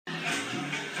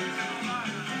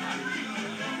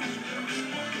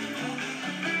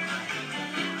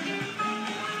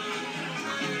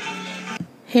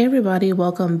Hey everybody,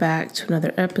 welcome back to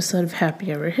another episode of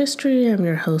Happy Hour History. I'm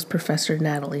your host, Professor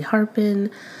Natalie Harpin.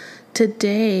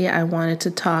 Today I wanted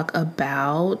to talk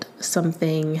about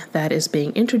something that is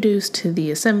being introduced to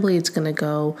the Assembly. It's going to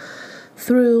go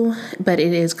through, but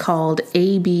it is called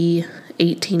AB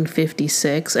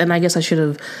 1856. And I guess I should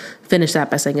have finished that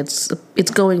by saying it's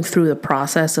going through the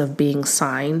process of being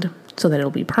signed so that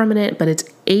it'll be permanent, but it's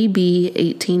AB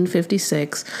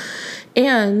 1856.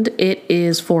 And it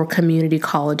is for community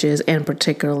colleges and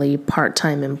particularly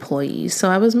part-time employees. So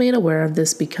I was made aware of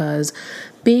this because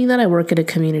being that I work at a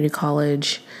community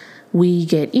college, we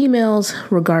get emails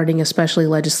regarding especially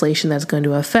legislation that's going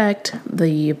to affect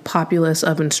the populace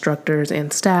of instructors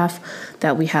and staff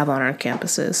that we have on our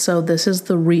campuses. So this is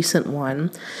the recent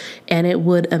one, and it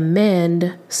would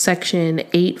amend Section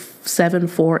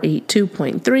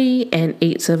 87482.3 and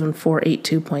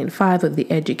 87482.5 of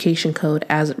the Education Code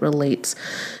as it relates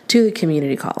to the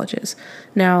community colleges.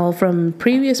 Now, from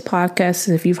previous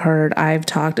podcasts, if you've heard, I've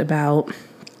talked about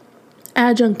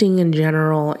adjuncting in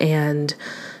general and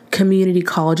community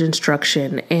college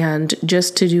instruction. And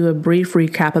just to do a brief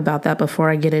recap about that before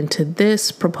I get into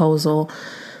this proposal,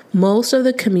 most of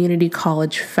the community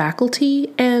college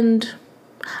faculty, and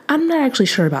I'm not actually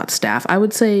sure about staff, I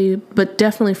would say, but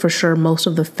definitely for sure, most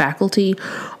of the faculty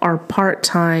are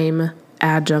part-time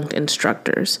adjunct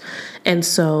instructors. And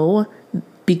so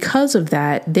because of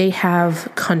that, they have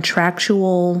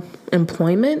contractual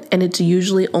employment, and it's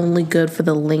usually only good for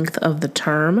the length of the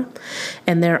term.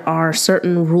 And there are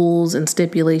certain rules and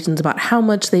stipulations about how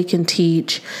much they can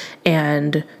teach,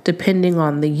 and depending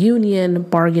on the union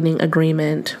bargaining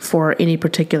agreement for any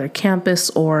particular campus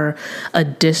or a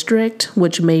district,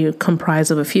 which may comprise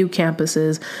of a few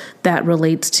campuses, that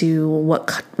relates to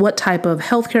what type of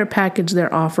healthcare package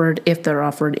they're offered, if they're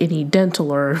offered any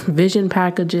dental or vision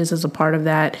packages as a part of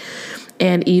that.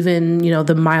 And even,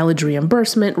 the mileage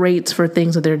reimbursement rates for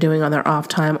things that they're doing on their off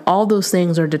time, all those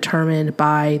things are determined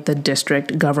by the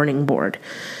district governing board.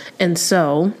 And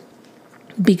so,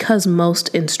 because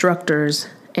most instructors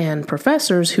and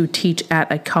professors who teach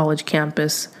at a college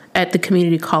campus, at the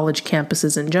community college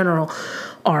campuses in general,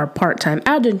 are part-time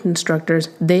adjunct instructors,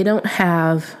 they don't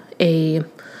have a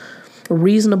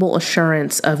reasonable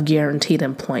assurance of guaranteed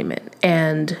employment.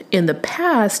 And in the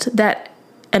past,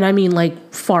 and I mean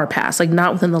far past,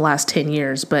 not within the last 10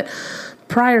 years, but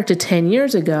prior to 10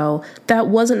 years ago, that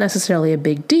wasn't necessarily a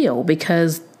big deal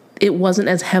because it wasn't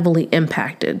as heavily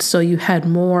impacted. So you had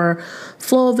more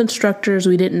flow of instructors.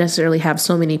 We didn't necessarily have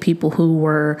so many people who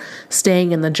were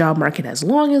staying in the job market as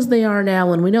long as they are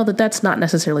now. And we know that that's not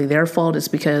necessarily their fault. It's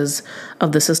because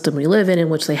of the system we live in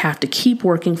which they have to keep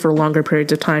working for longer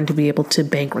periods of time to be able to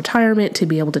bank retirement, to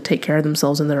be able to take care of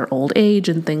themselves in their old age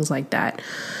and things like that.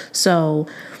 So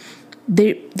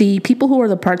the people who are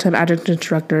the part-time adjunct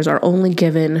instructors are only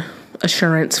given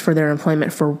assurance for their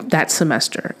employment for that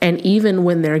semester. And even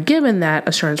when they're given that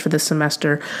assurance for the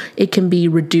semester, it can be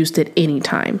reduced at any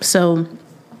time. So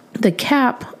the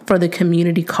cap for the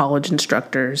community college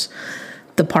instructors,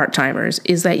 the part-timers,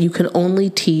 is that you can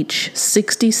only teach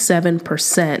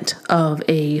 67% of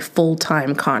a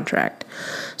full-time contract.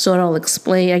 So I'll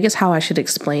explain, I guess how I should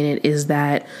explain it is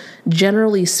that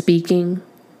generally speaking,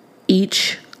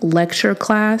 each lecture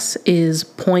class is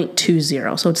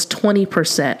 0.20. So it's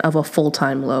 20% of a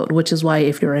full-time load, which is why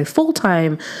if you're a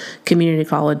full-time community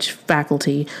college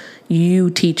faculty, you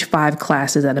teach 5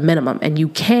 classes at a minimum, and you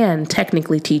can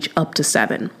technically teach up to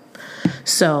 7.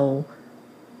 So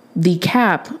the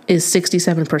cap is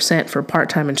 67% for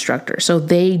part-time instructors. So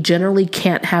they generally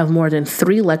can't have more than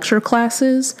 3 lecture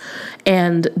classes.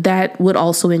 And that would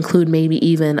also include maybe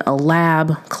even a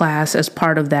lab class as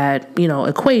part of that,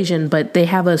 equation. But they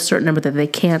have a certain number that they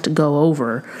can't go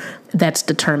over that's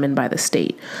determined by the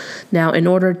state. Now, in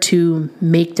order to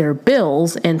make their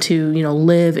bills and to,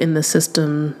 live in the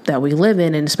system that we live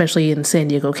in, and especially in San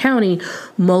Diego County,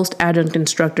 most adjunct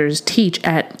instructors teach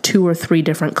at 2 or 3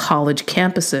 different college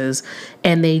campuses,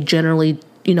 and they generally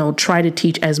try to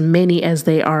teach as many as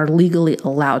they are legally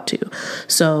allowed to.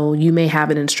 So you may have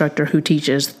an instructor who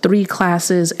teaches 3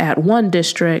 classes at one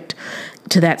district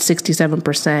to that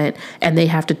 67%, and they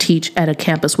have to teach at a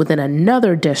campus within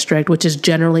another district, which is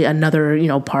generally another,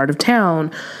 part of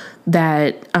town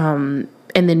that, and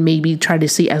then maybe try to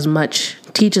teach as much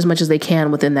as they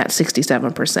can within that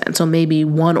 67%. So maybe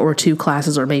 1 or 2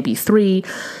 classes, or maybe 3.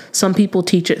 Some people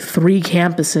teach at 3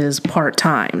 campuses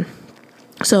part-time.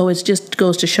 So it just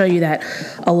goes to show you that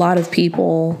a lot of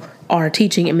people are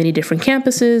teaching at many different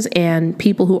campuses, and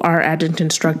people who are adjunct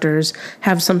instructors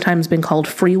have sometimes been called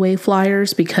freeway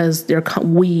flyers because we're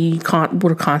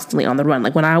constantly on the run.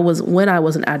 Like when I was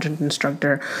an adjunct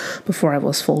instructor before I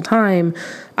was full time,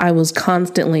 I was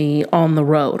constantly on the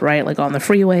road, right? Like on the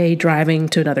freeway, driving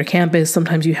to another campus.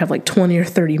 Sometimes you have like 20 or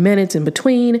 30 minutes in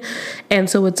between. And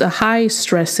so it's a high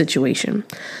stress situation.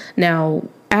 Now,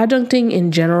 adjuncting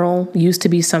in general used to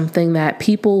be something that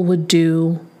people would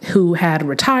do who had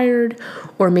retired,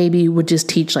 or maybe would just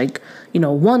teach like,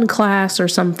 one class or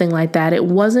something like that. It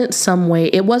wasn't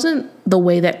the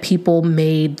way that people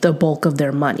made the bulk of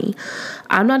their money.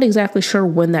 I'm not exactly sure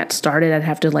when that started. I'd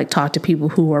have to talk to people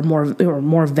who are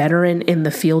more veteran in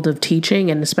the field of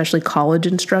teaching, and especially college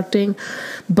instructing.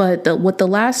 But with the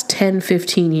last 10,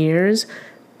 15 years,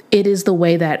 it is the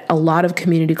way that a lot of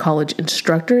community college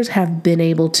instructors have been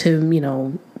able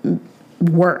to,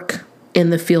 work in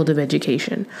the field of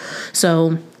education.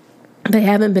 So they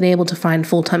haven't been able to find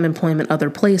full-time employment other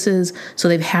places, so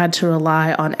they've had to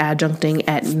rely on adjuncting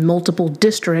at multiple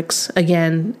districts,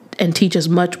 again, and teach as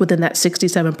much within that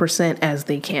 67% as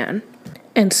they can.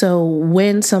 And so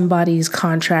when somebody's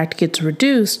contract gets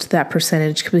reduced, that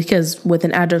percentage, because with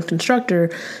an adjunct instructor,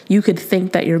 you could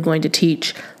think that you're going to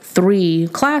teach 3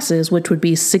 classes, which would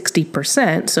be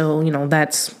 60%. So,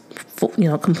 that's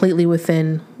completely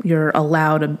within your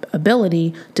allowed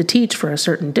ability to teach for a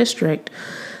certain district.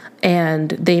 And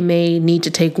they may need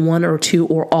to take 1 or 2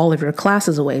 or all of your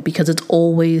classes away, because it's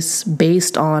always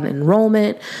based on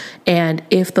enrollment and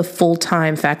if the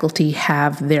full-time faculty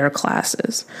have their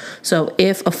classes. So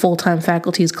if a full-time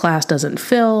faculty's class doesn't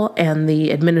fill and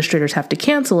the administrators have to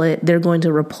cancel it, they're going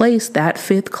to replace that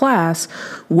 5th class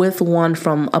with one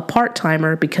from a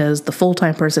part-timer, because the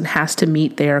full-time person has to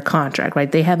meet their contract,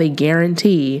 right? They have a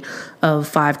guarantee of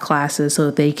 5 classes so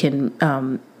that they can,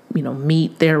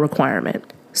 meet their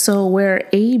requirement. So where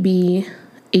AB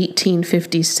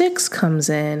 1856 comes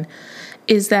in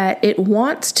is that it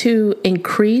wants to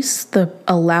increase the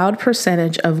allowed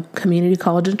percentage of community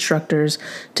college instructors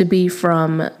to be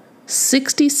from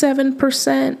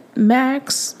 67%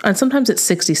 max, and sometimes it's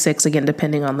 66, again,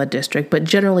 depending on the district, but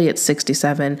generally it's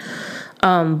 67.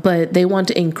 But they want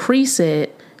to increase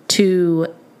it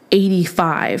to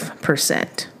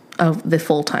 85% of the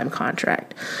full-time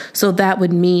contract. So that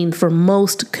would mean for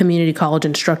most community college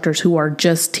instructors who are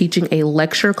just teaching a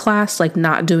lecture class, like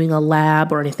not doing a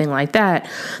lab or anything like that,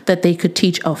 that they could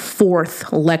teach a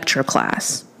 4th lecture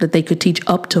class, that they could teach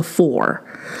up to 4,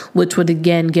 which would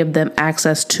again give them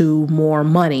access to more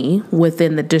money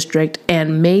within the district,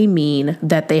 and may mean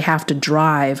that they have to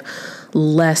drive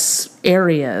less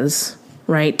areas,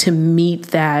 right, to meet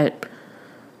that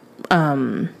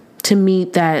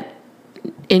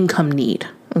income need.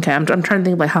 Okay, I'm trying to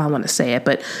think about how I want to say it,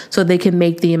 but so they can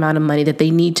make the amount of money that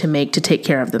they need to make to take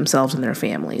care of themselves and their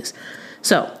families.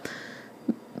 So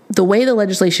the way the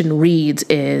legislation reads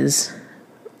is,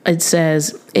 it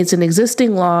says it's an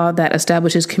existing law that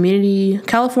establishes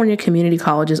California community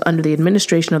colleges under the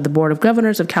administration of the Board of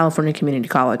Governors of California Community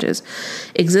Colleges.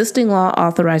 Existing law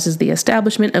authorizes the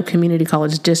establishment of community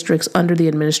college districts under the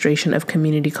administration of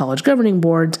community college governing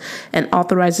boards, and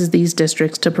authorizes these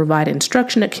districts to provide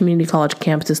instruction at community college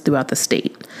campuses throughout the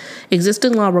state.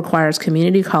 Existing law requires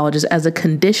community colleges, as a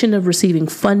condition of receiving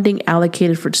funding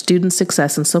allocated for student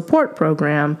success and support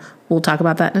program, we'll talk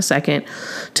about that in a second,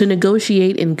 to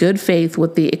negotiate in good faith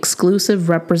with the exclusive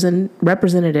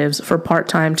representatives for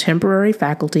part-time temporary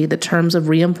faculty the terms of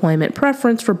reemployment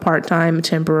preference for part-time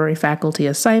temporary faculty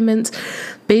assignments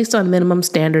based on minimum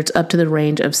standards up to the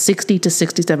range of 60 to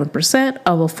 67%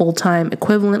 of a full-time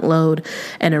equivalent load,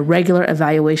 and a regular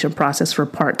evaluation process for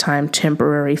part-time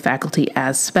temporary faculty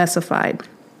as specified.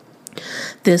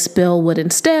 This bill would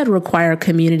instead require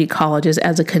community colleges,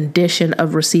 as a condition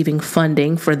of receiving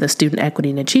funding for the student equity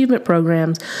and achievement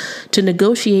programs, to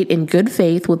negotiate in good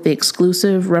faith with the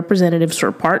exclusive representatives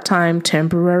for part-time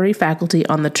temporary faculty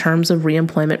on the terms of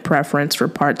reemployment preference for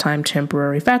part-time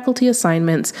temporary faculty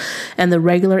assignments and the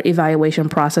regular evaluation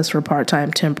process for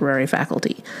part-time temporary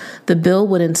faculty. The bill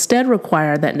would instead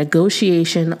require that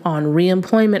negotiation on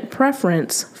reemployment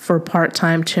preference for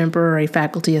part-time temporary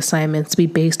faculty assignments be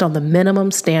based on the minimum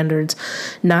standards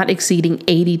not exceeding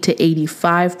 80 to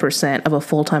 85% of a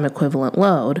full-time equivalent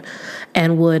load,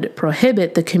 and would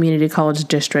prohibit the community college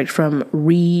district from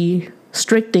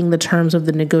restricting the terms of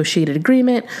the negotiated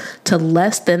agreement to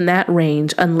less than that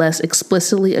range unless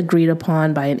explicitly agreed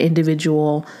upon by an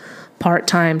individual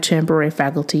part-time temporary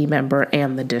faculty member,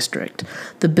 and the district.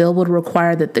 The bill would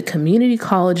require that the community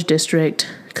college district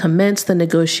commence the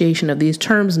negotiation of these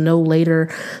terms no later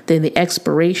than the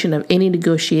expiration of any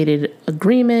negotiated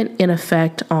agreement in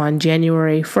effect on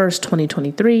January 1st,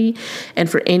 2023, and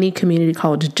for any community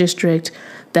college district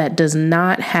that does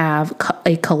not have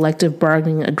a collective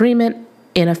bargaining agreement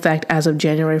in effect as of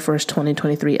January 1st,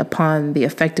 2023, upon the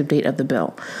effective date of the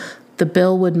bill. The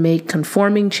bill would make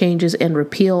conforming changes and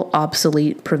repeal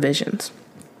obsolete provisions.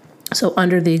 So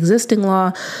under the existing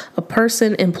law, a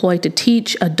person employed to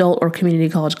teach adult or community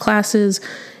college classes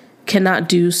cannot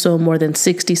do so more than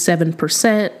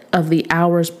 67% of the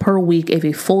hours per week of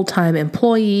a full-time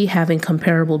employee having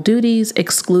comparable duties,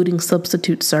 excluding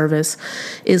substitute service,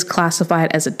 is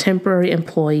classified as a temporary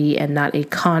employee and not a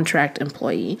contract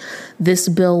employee. This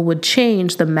bill would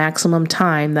change the maximum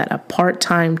time that a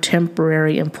part-time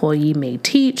temporary employee may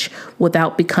teach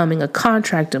without becoming a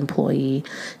contract employee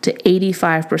to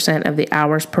 85% of the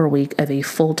hours per week of a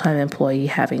full-time employee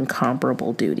having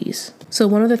comparable duties. So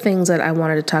one of the things that I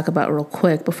wanted to talk about real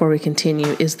quick before we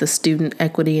continue is the Student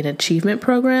Equity and Achievement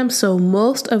Program. So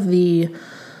most of the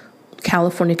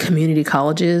California community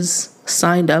colleges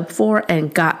signed up for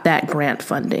and got that grant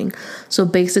funding. So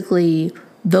basically,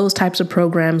 those types of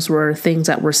programs were things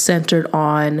that were centered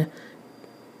on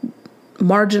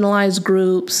marginalized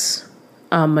groups,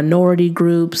 minority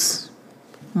groups,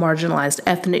 marginalized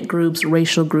ethnic groups,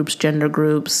 racial groups, gender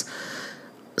groups,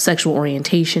 sexual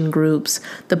orientation groups.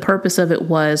 The purpose of it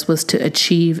was to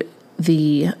achieve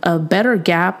a better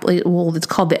gap. Well, it's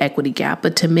called the equity gap,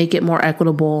 but to make it more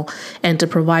equitable and to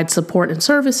provide support and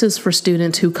services for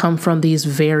students who come from these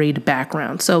varied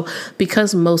backgrounds. So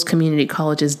because most community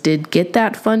colleges did get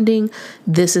that funding,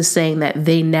 this is saying that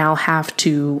they now have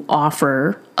to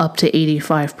offer up to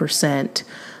 85%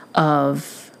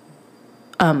 of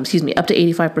up to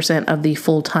 85% of the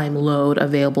full-time load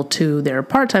available to their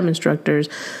part-time instructors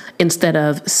instead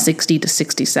of 60 to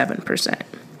 67%.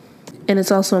 And it's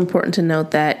also important to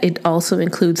note that it also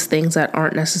includes things that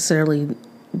aren't necessarily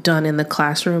done in the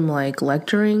classroom, like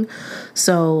lecturing.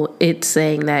 So it's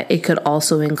saying that it could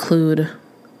also include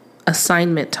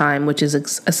assignment time, which is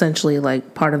essentially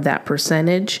like part of that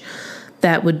percentage.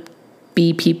 That would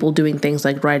be people doing things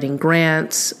like writing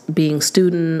grants, being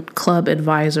student club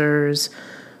advisors,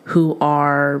 who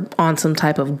are on some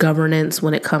type of governance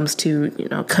when it comes to,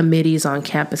 committees on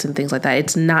campus and things like that.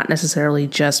 It's not necessarily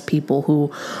just people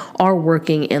who are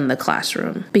working in the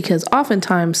classroom, because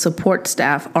oftentimes support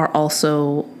staff are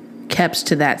also kept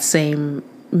to that same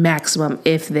maximum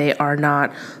if they are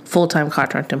not full-time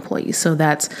contract employees. So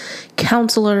that's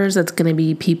counselors, that's going to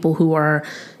be people who are,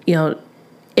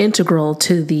 integral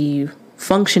to the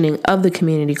functioning of the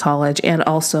community college, and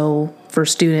also for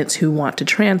students who want to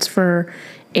transfer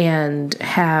and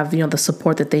have, the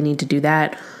support that they need to do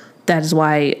that. That is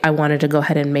why I wanted to go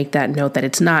ahead and make that note that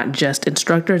it's not just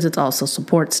instructors, it's also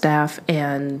support staff,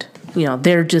 and,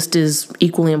 they're just as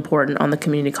equally important on the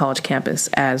community college campus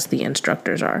as the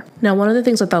instructors are. Now, one of the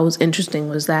things I thought was interesting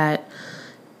was that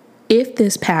if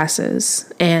this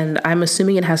passes, and I'm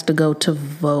assuming it has to go to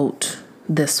vote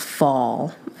this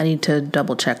fall, I need to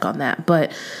double check on that,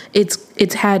 but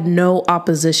it's had no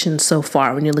opposition so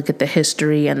far. When you look at the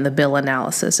history and the bill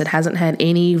analysis, it hasn't had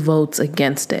any votes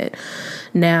against it.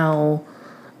 Now,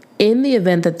 in the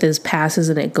event that this passes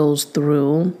and it goes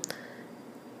through,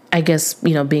 I guess,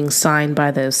 being signed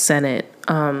by the Senate,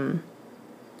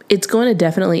 it's going to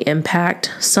definitely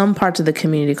impact some parts of the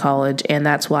community college. And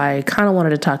that's why I kind of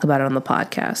wanted to talk about it on the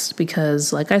podcast,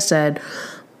 because like I said,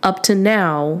 up to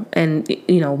now, and,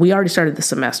 we already started the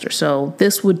semester. So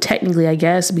this would technically, I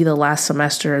guess, be the last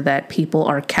semester that people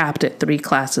are capped at 3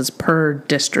 classes per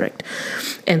district.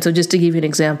 And so just to give you an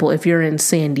example, if you're in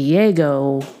San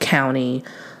Diego County,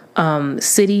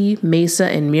 City, Mesa,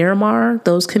 and Miramar,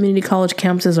 those community college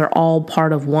campuses are all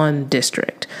part of one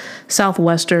district.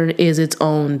 Southwestern is its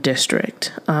own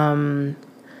district.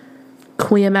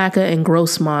 Cuyamaca and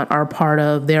Grossmont are part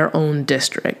of their own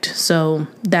district. So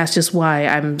that's just why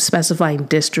I'm specifying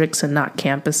districts and not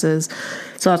campuses.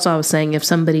 So that's why I was saying, if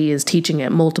somebody is teaching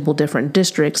at multiple different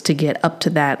districts to get up to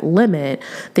that limit,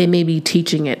 they may be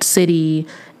teaching at City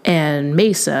and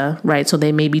Mesa, right? So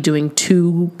they may be doing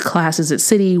 2 classes at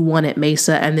City, 1 at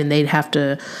Mesa, and then they'd have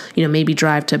to, maybe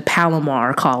drive to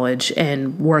Palomar College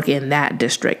and work in that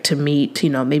district to meet,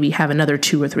 maybe have another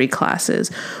 2 or 3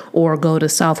 classes, or go to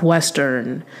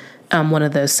Southwestern, one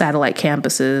of the satellite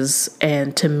campuses,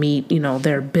 and to meet,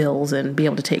 their bills and be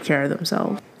able to take care of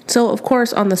themselves. So, of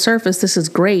course, on the surface, this is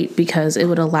great because it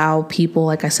would allow people,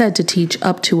 like I said, to teach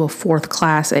up to a 4th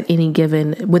class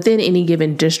within any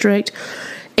given district.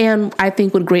 and I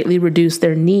think would greatly reduce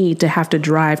their need to have to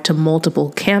drive to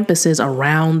multiple campuses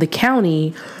around the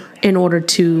county in order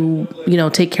to,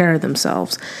 take care of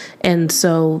themselves. And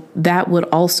so that would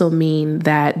also mean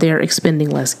that they're expending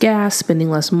less gas,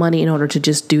 spending less money in order to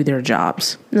just do their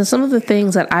jobs. Now, some of the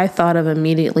things that I thought of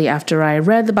immediately after I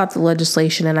read about the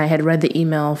legislation and I had read the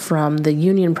email from the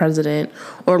union president,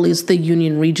 or at least the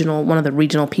union one of the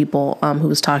regional people who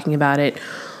was talking about it,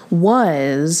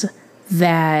 was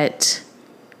that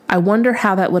I wonder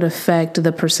how that would affect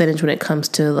the percentage when it comes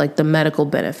to like the medical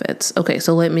benefits. Okay,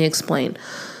 so let me explain.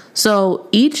 So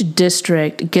each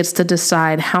district gets to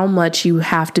decide how much you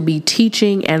have to be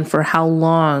teaching and for how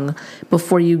long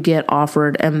before you get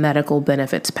offered a medical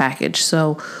benefits package.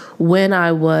 So when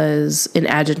I was an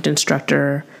adjunct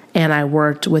instructor and I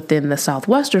worked within the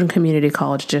Southwestern Community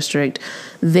College District,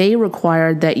 they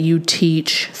required that you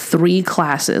teach 3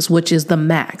 classes, which is the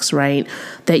max, right?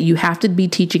 That you have to be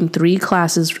teaching 3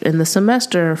 classes in the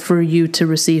semester for you to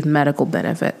receive medical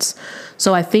benefits.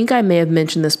 So I think I may have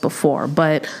mentioned this before,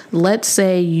 but let's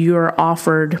say you're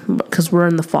offered, because we're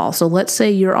in the fall, so let's say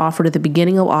you're offered at the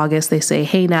beginning of August, they say,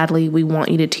 hey, Natalie, we want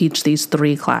you to teach these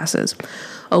 3 classes.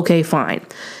 Okay, fine.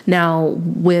 Now,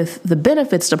 with the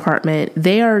benefits department,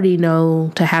 they already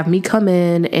know to have me come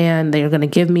in and they're going to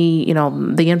give me,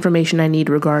 the information I need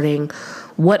regarding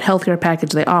what healthcare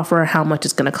package they offer, how much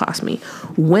it's going to cost me.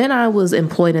 When I was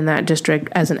employed in that district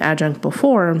as an adjunct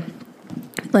before,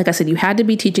 like I said, you had to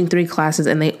be teaching 3 classes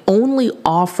and they only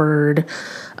offered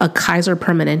a Kaiser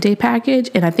Permanente package.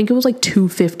 And I think it was like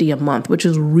 $250 a month, which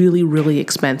is really, really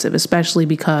expensive, especially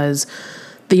because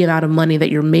the amount of money that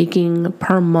you're making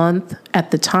per month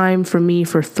at the time for me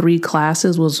for 3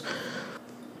 classes was,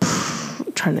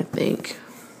 I'm trying to think.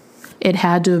 It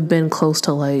had to have been close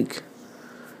to like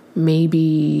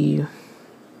maybe,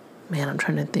 I'm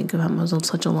trying to think of how much, was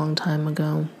such a long time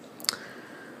ago.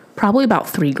 Probably about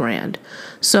 $3,000.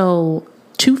 So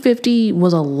 $250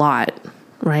 was a lot,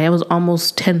 right? It was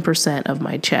almost 10% of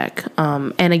my check.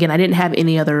 And again, I didn't have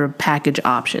any other package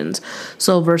options.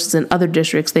 So versus in other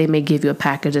districts, they may give you a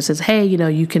package that says, hey,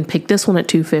 you can pick this one at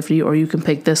 $250, or you can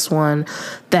pick this one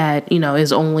that,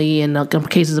 is only in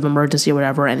cases of emergency or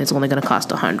whatever, and it's only going to cost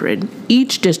 $100.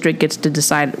 Each district gets to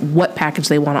decide what package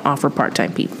they want to offer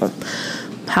part-time people.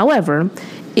 However,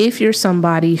 if you're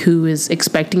somebody who is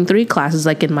expecting 3 classes,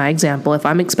 like in my example, if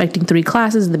I'm expecting 3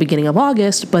 classes in the beginning of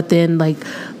August, but then like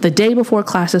the day before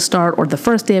classes start or the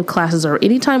first day of classes or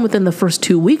anytime within the first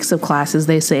 2 weeks of classes,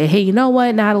 they say, hey, you know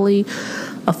what, Natalie,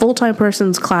 a full-time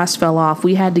person's class fell off.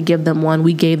 We had to give them one.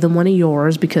 We gave them one of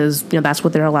yours because, that's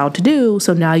what they're allowed to do.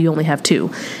 So now you only have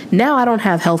 2. Now I don't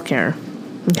have healthcare.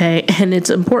 Okay. And it's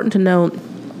important to note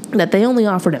that they only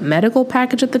offered a medical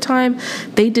package at the time.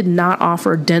 They did not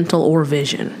offer dental or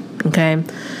vision, okay?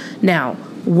 Now,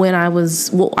 when I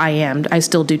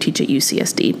still do teach at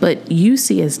UCSD, but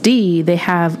UCSD, they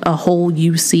have a whole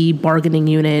UC bargaining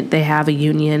unit. They have a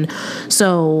union.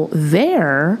 So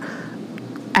there,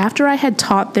 after I had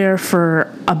taught there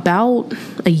for about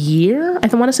a year, I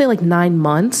want to say like 9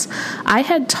 months, I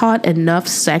had taught enough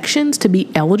sections to be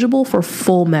eligible for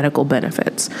full medical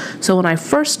benefits. So when I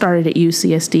first started at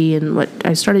UCSD, and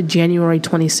I started January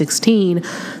 2016,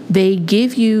 they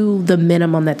give you the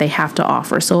minimum that they have to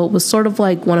offer. So it was sort of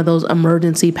like one of those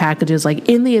emergency packages, like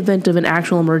in the event of an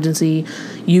actual emergency,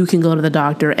 you can go to the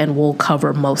doctor and we'll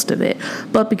cover most of it.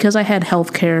 But because I had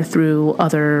healthcare through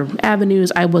other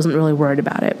avenues, I wasn't really worried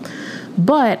about it.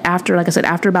 But after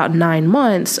about 9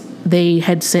 months, they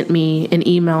had sent me an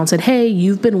email and said, hey,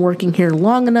 you've been working here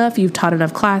long enough. You've taught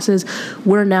enough classes.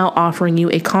 We're now offering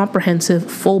you a comprehensive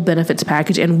full benefits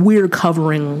package, and we're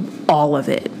covering all of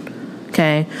it.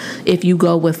 Okay. If you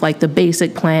go with like the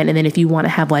basic plan, and then if you want to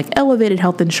have like elevated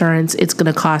health insurance, it's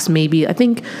going to cost maybe, I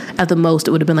think at the most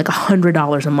it would have been like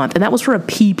 $100 a month. And that was for a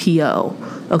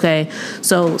PPO. Okay.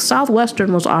 So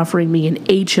Southwestern was offering me an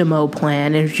HMO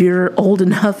plan. If you're old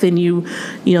enough and you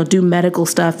do medical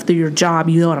stuff through your job,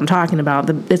 you know what I'm talking about.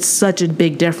 It's such a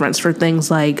big difference for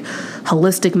things like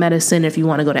holistic medicine. If you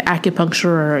want to go to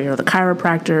acupuncture or the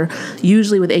chiropractor,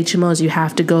 usually with HMOs, you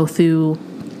have to go through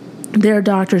their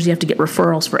doctors. You have to get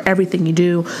referrals for everything you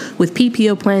do. With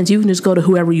PPO plans, you can just go to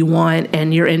whoever you want,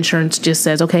 and your insurance just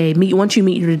says, okay, once you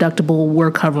meet your deductible,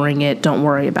 we're covering it. Don't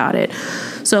worry about it.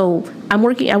 So I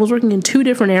was working in 2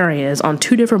 different areas on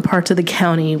 2 different parts of the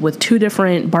county with 2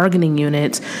 different bargaining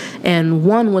units. And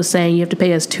one was saying you have to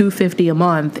pay us $250 a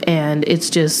month and it's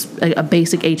just a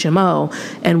basic HMO.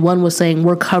 And one was saying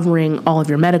we're covering all of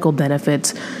your medical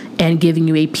benefits and giving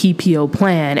you a PPO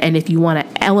plan. And if you want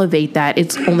to elevate that,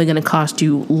 it's only going to cost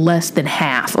you less than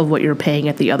half of what you're paying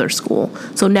at the other school.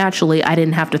 So naturally, I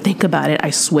didn't have to think about it. I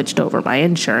switched over my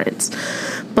insurance.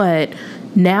 But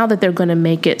now that they're going to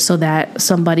make it so that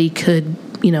somebody could,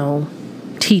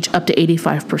 teach up to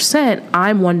 85%,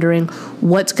 I'm wondering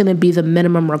what's going to be the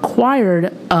minimum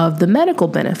required of the medical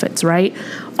benefits, right?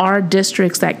 Are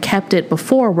districts that kept it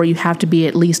before where you have to be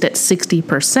at least at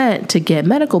 60% to get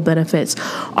medical benefits,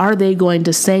 are they going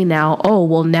to say now, oh,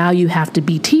 well, now you have to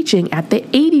be teaching at the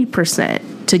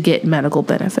 80% to get medical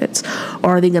benefits?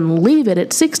 Or are they going to leave it at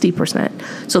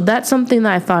 60%? So that's something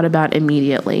that I thought about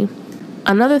immediately.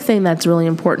 Another thing that's really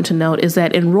important to note is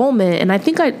that enrollment, and I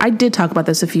think I did talk about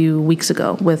this a few weeks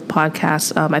ago with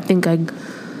podcasts. I think it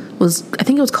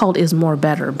was called Is More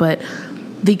Better, but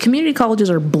the community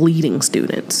colleges are bleeding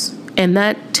students. And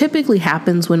that typically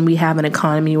happens when we have an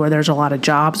economy where there's a lot of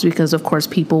jobs, because of course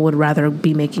people would rather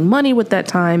be making money with that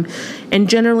time. And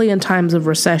generally in times of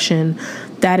recession,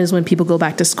 that is when people go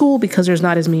back to school because there's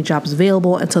not as many jobs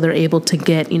available. And so they're able to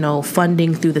get,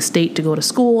 funding through the state to go to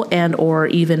school and or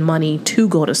even money to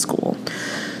go to school.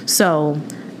 So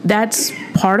that's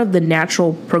part of the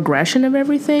natural progression of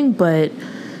everything. But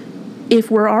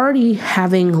if we're already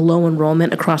having low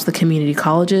enrollment across the community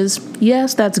colleges,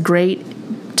 yes, that's great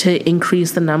to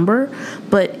increase the number,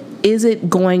 but is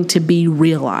it going to be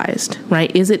realized,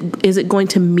 right? Is it going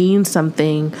to mean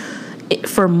something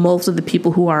for most of the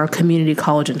people who are community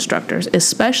college instructors,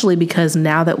 especially because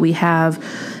now that we have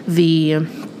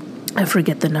I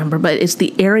forget the number, but it's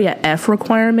the Area F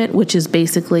requirement, which is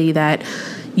basically that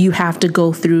you have to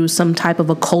go through some type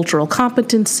of a cultural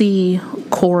competency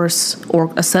course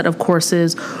or a set of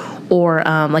courses, or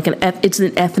it's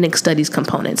an ethnic studies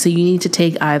component. So you need to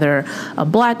take either a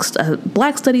Black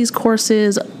studies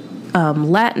courses,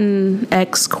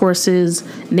 Latinx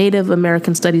courses, Native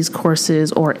American studies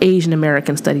courses, or Asian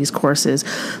American studies courses.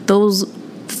 Those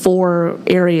 4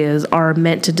 areas are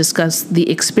meant to discuss the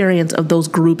experience of those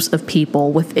groups of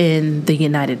people within the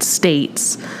United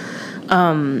States.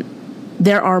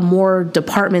 There are more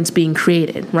departments being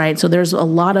created, right? So there's a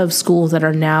lot of schools that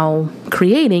are now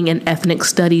creating an ethnic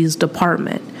studies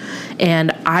department.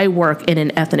 And I work in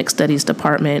an ethnic studies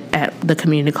department at the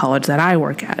community college that I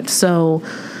work at. So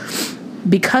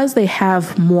because they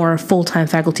have more full-time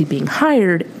faculty being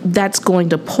hired, that's going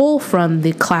to pull from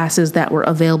the classes that were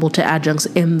available to adjuncts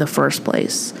in the first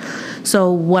place.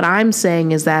 So what I'm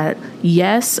saying is that,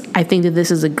 yes, I think that this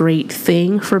is a great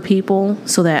thing for people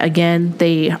so that, again,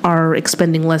 they are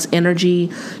expending less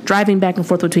energy driving back and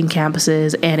forth between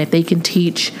campuses. And if they can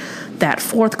teach that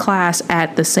 4th class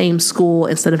at the same school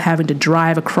instead of having to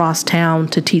drive across town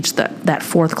to teach that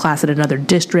 4th class at another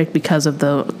district because of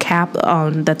the cap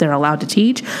that they're allowed to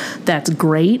teach, that's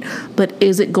great. But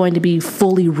is it going to be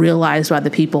fully realized by the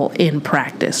people in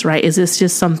practice, right? Is this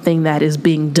just something that is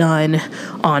being done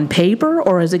on paper,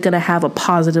 or is it going to have a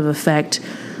positive effect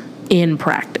in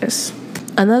practice?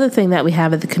 Another thing that we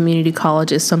have at the community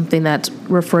college is something that's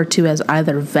referred to as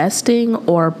either vesting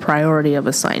or priority of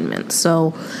assignment.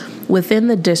 So within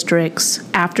the districts,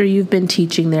 after you've been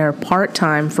teaching there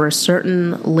part-time for a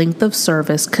certain length of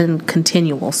service,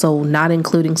 continual, so not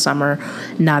including summer,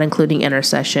 not including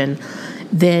intersession,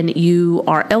 then you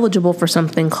are eligible for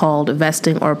something called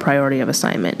vesting or priority of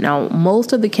assignment. Now,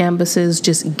 most of the campuses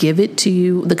just give it to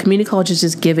you. The community colleges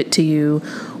just give it to you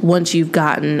once you've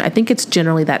gotten, I think it's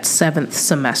generally that 7th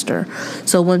semester.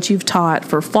 So once you've taught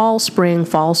for fall, spring,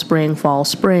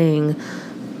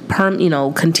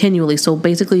 continually, so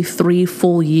basically 3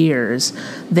 full years,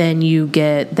 then you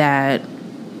get that.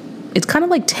 It's kind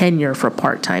of like tenure for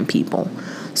part-time people.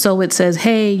 So it says,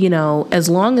 hey, as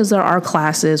long as there are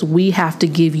classes, we have to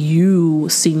give you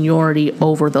seniority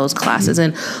over those classes.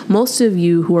 And most of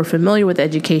you who are familiar with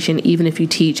education, even if you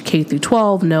teach K through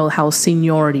 12, know how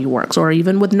seniority works, or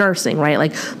even with nursing, right?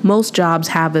 Like most jobs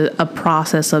have a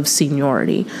process of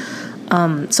seniority.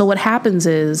 So what happens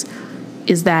is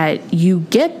that you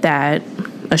get that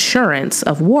assurance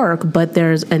of work, but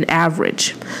there's an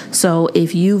average. So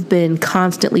if you've been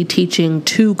constantly teaching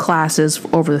 2 classes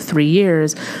over the 3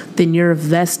 years, then your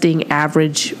vesting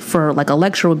average for like a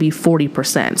lecture would be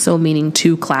 40%. So meaning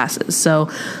 2 classes. So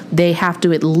they have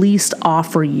to at least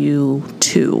offer you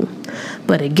 2.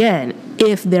 But again,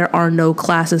 if there are no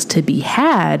classes to be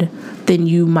had, then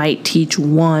you might teach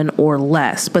 1 or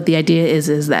less. But the idea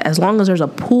is that as long as there's a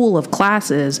pool of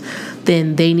classes,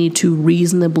 then they need to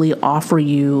reasonably offer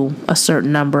you a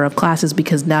certain number of classes,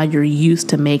 because now you're used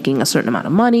to making a certain amount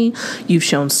of money. You've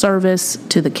shown service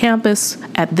to the campus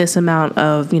at this amount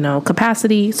of,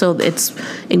 capacity. So it's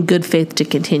in good faith to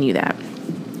continue that.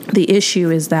 The issue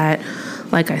is that,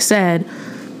 like I said,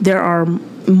 there are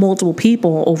multiple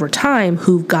people over time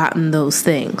who've gotten those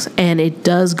things, and it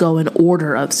does go in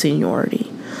order of seniority.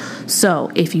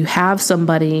 So if you have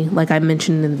somebody, like I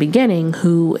mentioned in the beginning,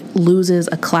 who loses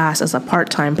a class as a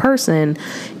part-time person,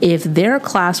 if their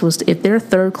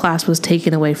third class was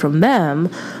taken away from them,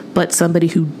 but somebody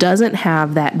who doesn't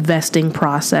have that vesting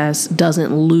process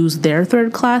doesn't lose their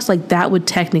third class, like that would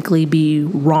technically be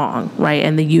wrong, right?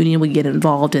 And the union would get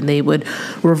involved and they would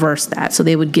reverse that. So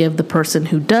they would give the person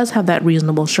who does have that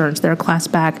reasonable assurance their class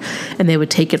back, and they would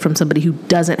take it from somebody who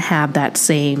doesn't have that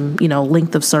same,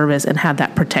 length of service and have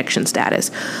that protection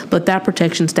status. But that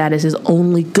protection status is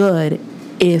only good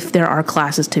if there are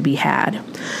classes to be had.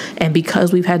 And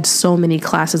because we've had so many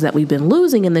classes that we've been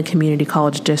losing in the community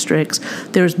college districts,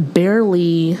 there's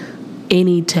barely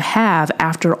any to have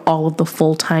after all of the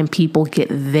full-time people get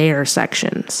their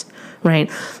sections,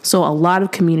 right? So a lot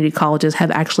of community colleges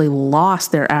have actually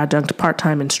lost their adjunct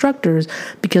part-time instructors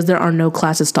because there are no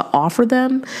classes to offer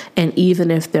them. And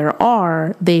even if there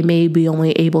are, they may be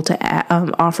only able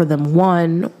to offer them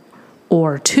 1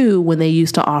 or 2 when they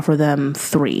used to offer them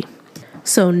 3.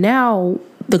 So now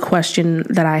the question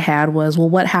that I had was, well,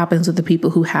 what happens with the people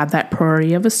who have that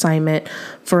priority of assignment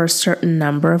for a certain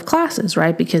number of classes,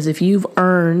 right? Because if you've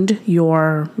earned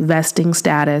your vesting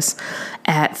status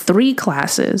at 3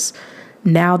 classes,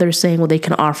 now they're saying, well, they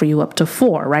can offer you up to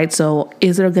 4, right? So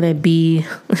is there going to be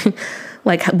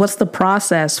what's the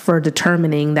process for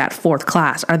determining that 4th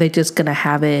class? Are they just going to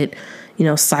have it,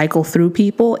 cycle through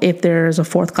people if there's a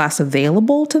 4th class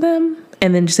available to them?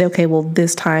 And then just say, okay, well,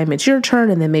 this time it's your turn,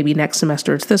 and then maybe next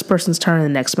semester it's this person's turn, and the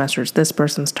next semester it's this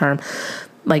person's turn.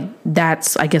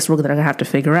 That's, I guess, we're going to have to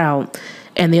figure out.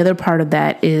 And the other part of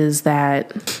that is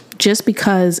that just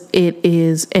because it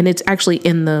is, and it's actually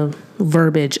in the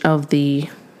verbiage of the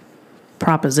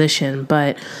proposition,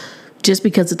 but just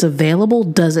because it's available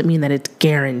doesn't mean that it's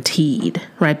guaranteed,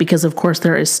 right? Because, of course,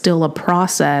 there is still a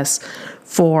process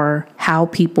for how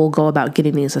people go about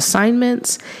getting these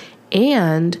assignments,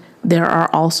 and there are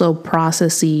also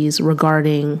processes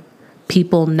regarding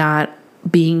people not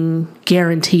being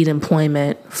guaranteed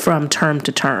employment from term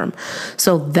to term.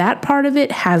 So that part of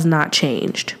it has not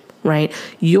changed, right?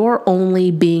 You're only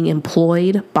being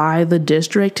employed by the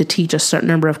district to teach a certain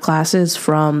number of classes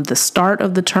from the start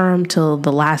of the term till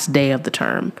the last day of the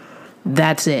term.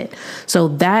 That's it. So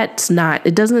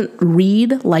it doesn't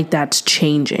read like that's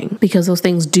changing, because those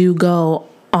things do go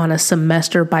on a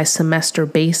semester by semester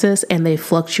basis, and they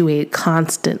fluctuate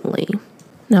constantly.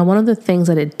 Now, one of the things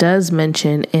that it does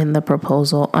mention in the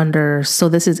proposal so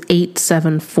this is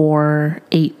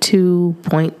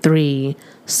 87482.3,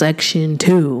 section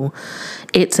 2,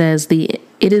 it says it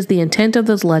is the intent of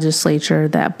the legislature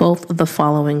that both of the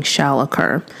following shall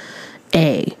occur.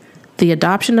 A, the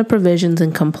adoption of provisions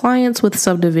in compliance with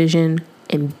subdivision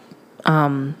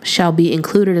shall be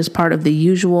included as part of the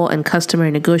usual and customary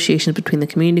negotiations between the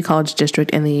community college district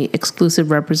and the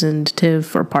exclusive representative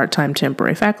for part-time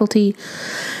temporary faculty.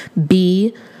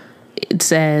 B, it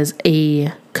says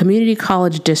a community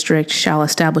college district shall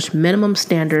establish minimum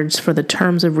standards for the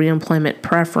terms of reemployment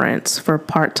preference for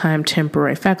part-time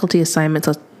temporary faculty assignments.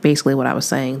 That's basically what I was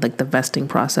saying, like the vesting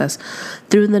process,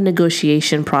 through the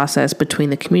negotiation process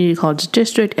between the community college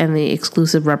district and the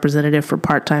exclusive representative for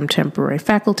part-time temporary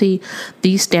faculty.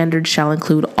 These standards shall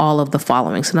include all of the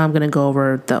following. So now I'm going to go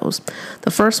over those. The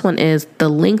first one is the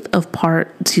length of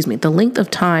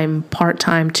time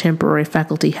part-time temporary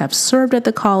faculty have served at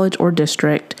the college or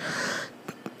district,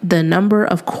 the number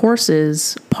of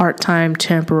courses part-time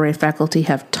temporary faculty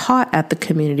have taught at the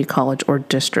community college or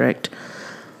district,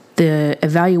 the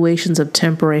evaluations of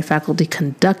temporary faculty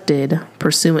conducted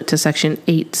pursuant to Section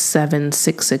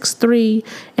 87663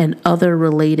 and other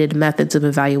related methods of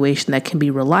evaluation that can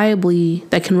reliably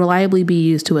be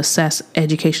used to assess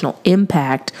educational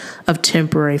impact of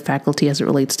temporary faculty as it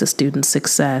relates to student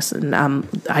success. And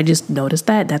I just noticed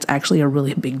that's actually a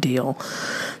really big deal.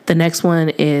 The next one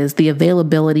is the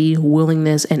availability,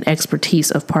 willingness, and expertise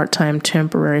of part-time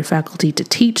temporary faculty to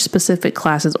teach specific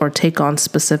classes or take on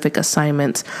specific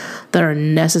assignments that are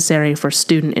necessary for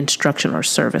student instruction or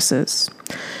services.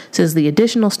 It says the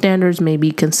additional standards may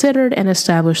be considered and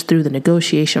established through the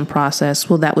negotiation process.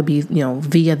 Well, that would be,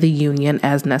 via the union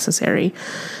as necessary.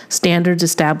 Standards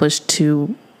established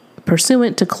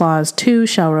pursuant to Clause 2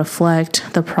 shall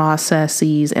reflect the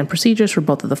processes and procedures for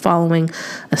both of the following: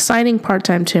 assigning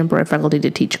part-time temporary faculty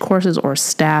to teach courses or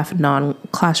staff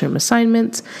non-classroom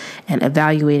assignments, and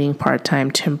evaluating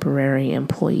part-time temporary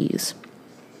employees.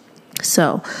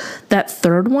 So that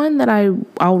third one that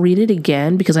I'll read it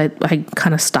again because I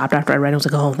kind of stopped after I read it. I was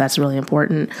like, oh, that's really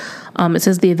important. It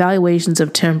says the evaluations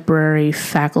of temporary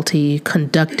faculty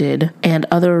conducted and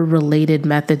other related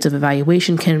methods of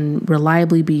evaluation can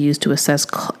reliably be used to assess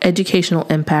educational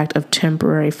impact of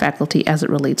temporary faculty as it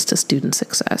relates to student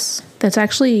success. That's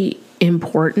actually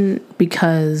important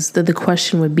because the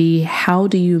question would be, how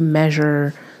do you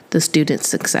measure the student's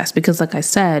success? Because like I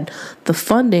said, the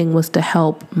funding was to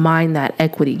help mine that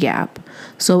equity gap.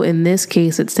 So in this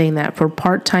case, it's saying that for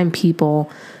part-time people,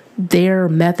 their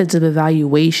methods of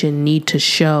evaluation need to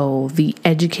show the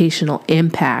educational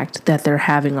impact that they're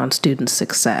having on student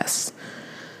success.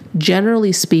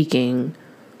 Generally speaking,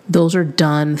 those are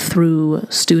done through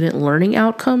student learning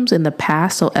outcomes in the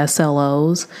past, so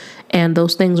SLOs, and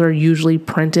those things are usually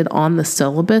printed on the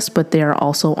syllabus, but they are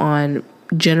also on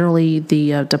generally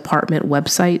the department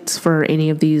websites for any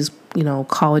of these,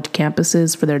 college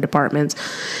campuses for their departments.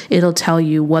 It'll tell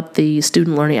you what the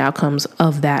student learning outcomes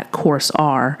of that course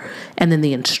are. And then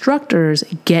the instructors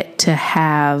get to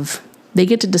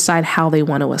decide how they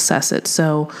want to assess it.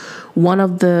 So one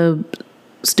of the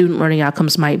student learning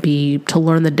outcomes might be to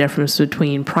learn the difference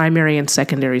between primary and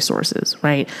secondary sources,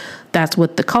 right? That's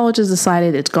what the college has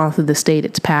decided. It's gone through the state,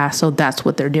 it's passed, so that's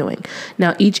what they're doing.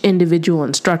 Now, each individual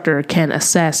instructor can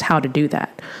assess how to do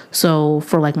that. So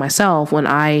for like myself, when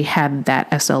I had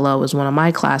that SLO as one of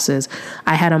my classes,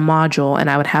 I had a module and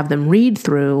I would have them read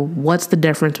through what's the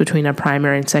difference between a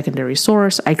primary and secondary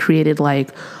source. I created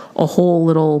like a whole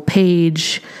little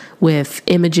page with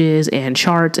images and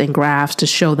charts and graphs to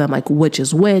show them like which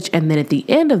is which. And then at the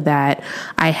end of that,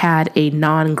 I had a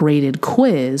non-graded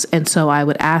quiz. And so I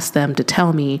would ask them to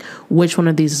tell me which one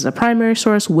of these is a primary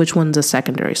source, which one's a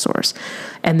secondary source.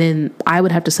 And then I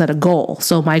would have to set a goal.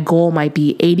 So my goal might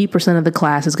be 80% of the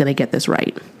class is going to get this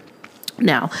right.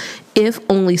 Now, if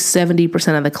only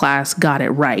 70% of the class got it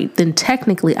right, then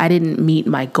technically I didn't meet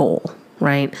my goal,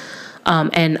 right?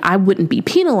 And I wouldn't be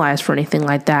penalized for anything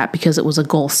like that because it was a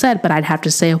goal set, but I'd have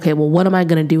to say, okay, well, what am I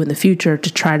going to do in the future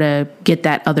to try to get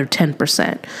that other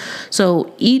 10%?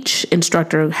 So each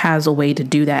instructor has a way to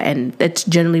do that, and it's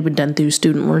generally been done through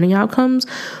student learning outcomes.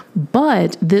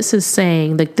 But this is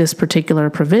saying that this particular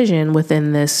provision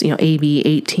within this, AB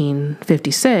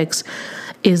 1856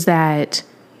 is that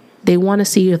they want to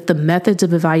see if the methods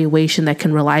of evaluation that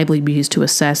can reliably be used to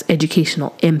assess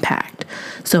educational impact.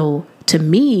 So to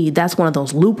me, that's one of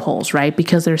those loopholes, right?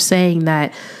 Because they're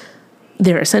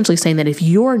essentially saying that if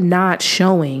you're not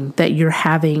showing that you're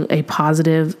having a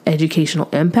positive educational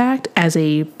impact as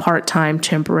a part-time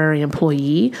temporary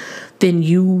employee, then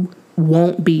you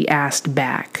won't be asked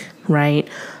back, right?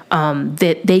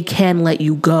 That they can let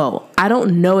you go. I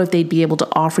don't know if they'd be able to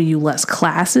offer you less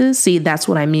classes. See, that's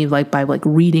what I mean by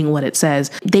reading what it says.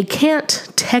 They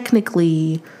can't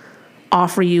technically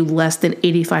offer you less than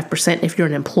 85% if you're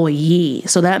an employee.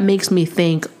 So that makes me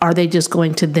think, are they just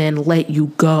going to then let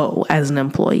you go as an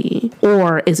employee?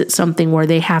 Or is it something where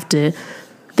they have to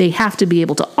be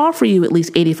able to offer you at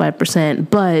least 85%,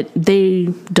 but they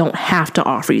don't have to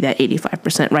offer you that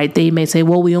 85%, right? They may say,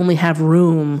 well, we only have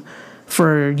room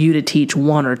for you to teach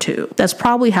 1 or 2. That's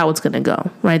probably how it's going to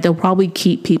go, right? They'll probably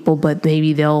keep people, but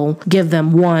maybe they'll give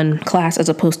them 1 class as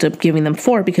opposed to giving them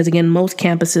 4, because again, most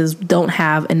campuses don't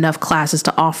have enough classes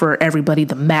to offer everybody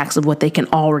the max of what they can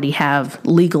already have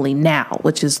legally now,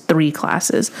 which is 3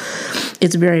 classes.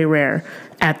 It's very rare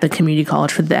at the community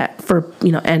college for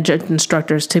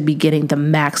instructors to be getting the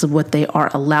max of what they are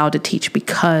allowed to teach,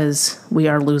 because we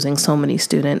are losing so many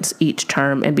students each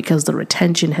term and because the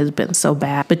retention has been so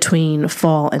bad between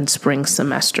fall and spring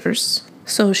semesters.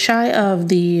 So shy of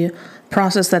the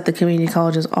process that the community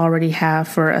colleges already have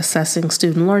for assessing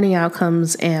student learning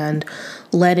outcomes and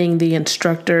letting the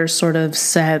instructors sort of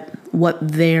set what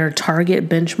their target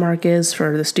benchmark is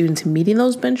for the students meeting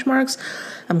those benchmarks,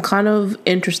 I'm kind of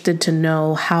interested to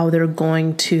know how they're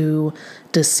going to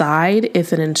decide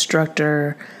if an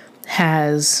instructor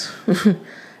has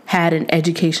had an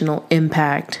educational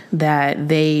impact that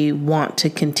they want to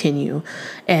continue,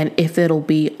 and if it'll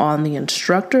be on the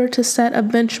instructor to set a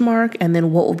benchmark, and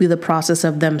then what will be the process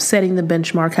of them setting the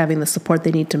benchmark, having the support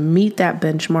they need to meet that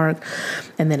benchmark,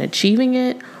 and then achieving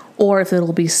it, or if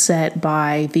it'll be set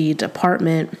by the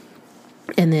department.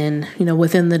 And then,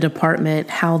 within the department,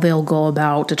 how they'll go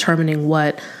about determining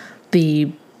what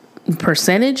the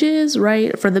percentage is,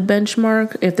 right, for the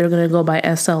benchmark, if they're going to go by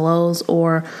SLOs,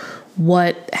 or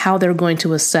how they're going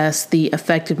to assess the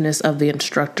effectiveness of the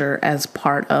instructor as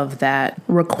part of that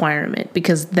requirement,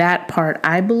 because that part,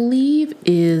 I believe,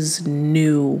 is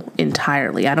new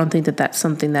entirely. I don't think that that's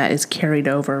something that is carried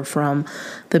over from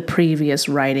the previous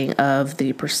writing of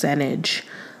the percentage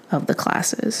of the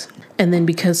classes. And then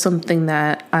because something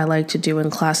that I like to do in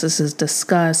classes is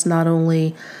discuss not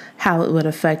only how it would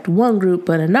affect one group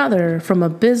but another from a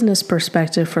business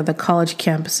perspective for the college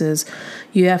campuses,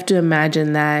 you have to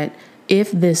imagine that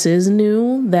if this is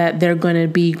new, that they're going to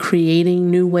be creating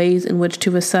new ways in which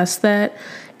to assess that,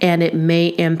 and it may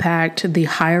impact the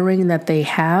hiring that they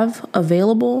have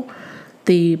available,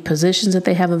 the positions that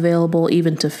they have available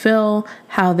even to fill,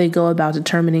 how they go about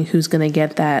determining who's going to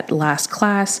get that last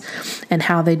class, and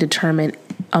how they determine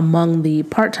among the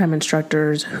part-time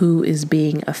instructors who is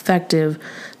being effective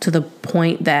to the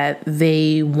point that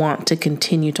they want to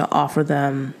continue to offer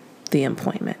them the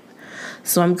employment.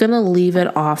 So I'm going to leave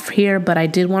it off here, but I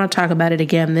did want to talk about it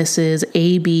again. This is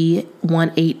AB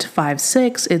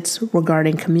 1856. It's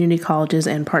regarding community colleges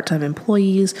and part-time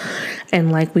employees.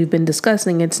 And like we've been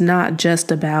discussing, it's not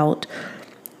just about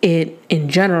it in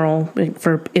general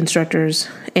for instructors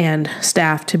and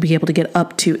staff to be able to get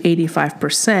up to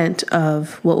 85%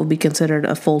 of what would be considered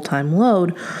a full-time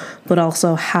load, but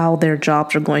also how their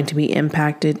jobs are going to be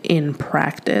impacted in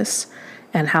practice,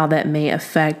 and how that may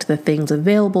affect the things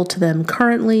available to them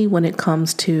currently when it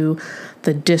comes to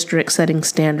the district setting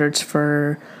standards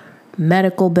for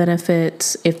medical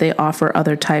benefits, if they offer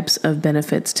other types of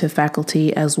benefits to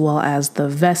faculty, as well as the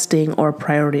vesting or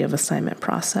priority of assignment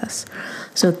process.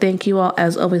 So thank you all,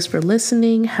 as always, for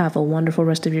listening. Have a wonderful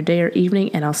rest of your day or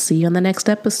evening, and I'll see you on the next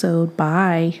episode.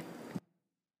 Bye.